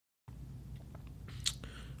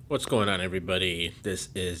What's going on, everybody? This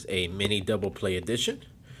is a mini double play edition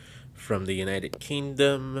from the United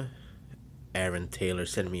Kingdom. Aaron Taylor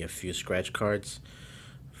sent me a few scratch cards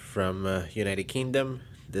from United Kingdom.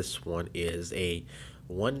 This one is a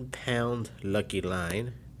 £1 lucky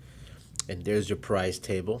line, and there's your prize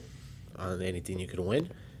table on anything you could win.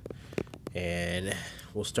 And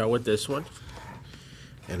we'll start with this one,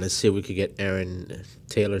 and let's see if we could get Aaron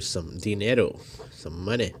Taylor some dinero, some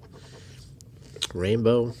money.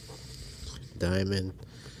 Rainbow, diamond,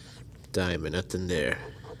 diamond, nothing there.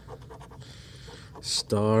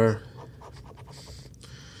 Star,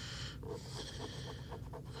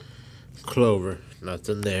 clover,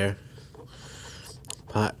 nothing there.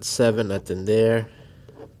 Pot 7, nothing there.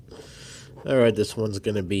 Alright, this one's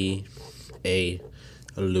gonna be a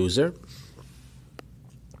loser.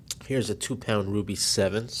 Here's a £2 Ruby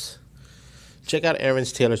 7s. Check out Aaron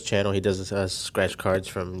Taylor's channel. He does scratch cards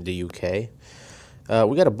from the UK.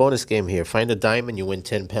 We got a bonus game here. Find a diamond, you win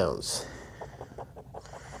 £10.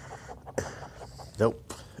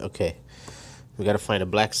 Nope. Okay. We got to find a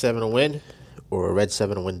black 7 to win or a red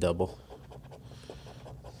 7 to win double.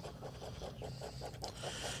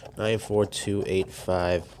 9, 4, 2, 8,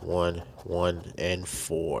 5, 1, 1, and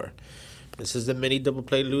 4. This is the mini double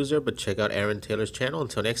play loser, but check out Aaron Taylor's channel.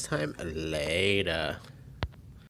 Until next time, later.